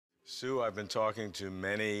Sue, I've been talking to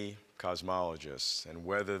many cosmologists, and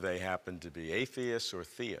whether they happen to be atheists or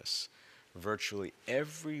theists, virtually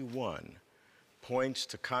everyone points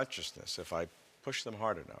to consciousness, if I push them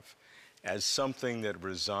hard enough, as something that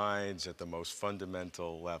resides at the most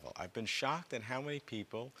fundamental level. I've been shocked at how many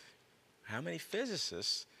people, how many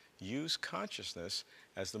physicists use consciousness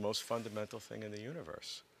as the most fundamental thing in the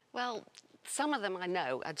universe. Well, some of them I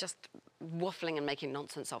know are just waffling and making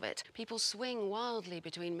nonsense of it. People swing wildly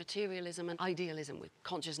between materialism and idealism with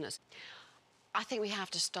consciousness. I think we have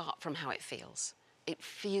to start from how it feels. It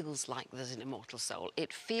feels like there's an immortal soul.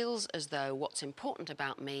 It feels as though what's important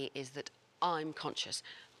about me is that I'm conscious.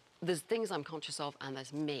 There's things I'm conscious of and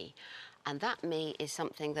there's me. And that me is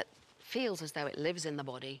something that feels as though it lives in the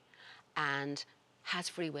body and has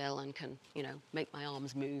free will and can, make my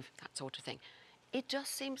arms move, that sort of thing. It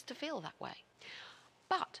just seems to feel that way.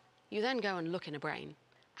 But you then go and look in a brain,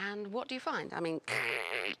 and what do you find? I mean,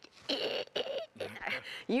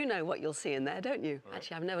 you know what you'll see in there, don't you? Right.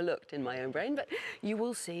 Actually, I've never looked in my own brain, but you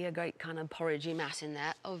will see a great kind of porridgey mass in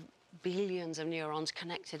there of billions of neurons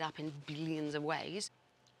connected up in billions of ways.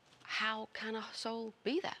 How can a soul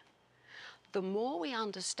be there? The more we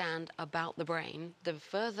understand about the brain, the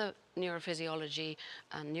further neurophysiology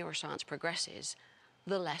and neuroscience progresses,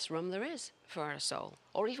 the less room there is for a soul,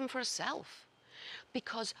 or even for a self.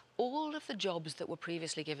 Because all of the jobs that were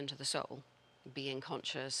previously given to the soul, being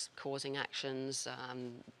conscious, causing actions,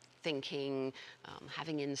 thinking,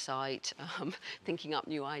 having insight, thinking up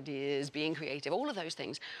new ideas, being creative, all of those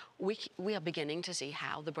things, we are beginning to see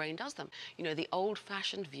how the brain does them. The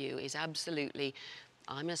old-fashioned view is absolutely,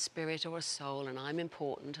 I'm a spirit or a soul and I'm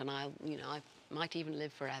important and I might even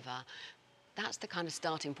live forever. That's the kind of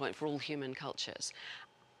starting point for all human cultures.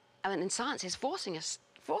 And science is forcing us,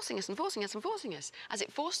 as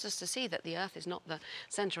it forced us to see that the Earth is not the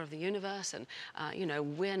centre of the universe and,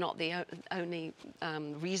 we're not the only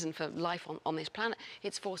reason for life on this planet.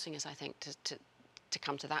 It's forcing us, I think, to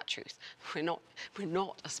come to that truth. We're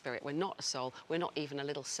not a spirit, we're not a soul, we're not even a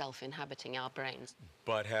little self inhabiting our brains.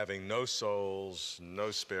 But having no souls,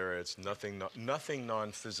 no spirits, nothing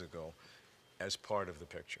non-physical as part of the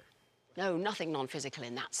picture. No, nothing non-physical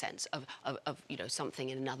in that sense of something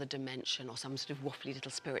in another dimension or some sort of waffly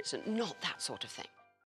little spirits, and not that sort of thing.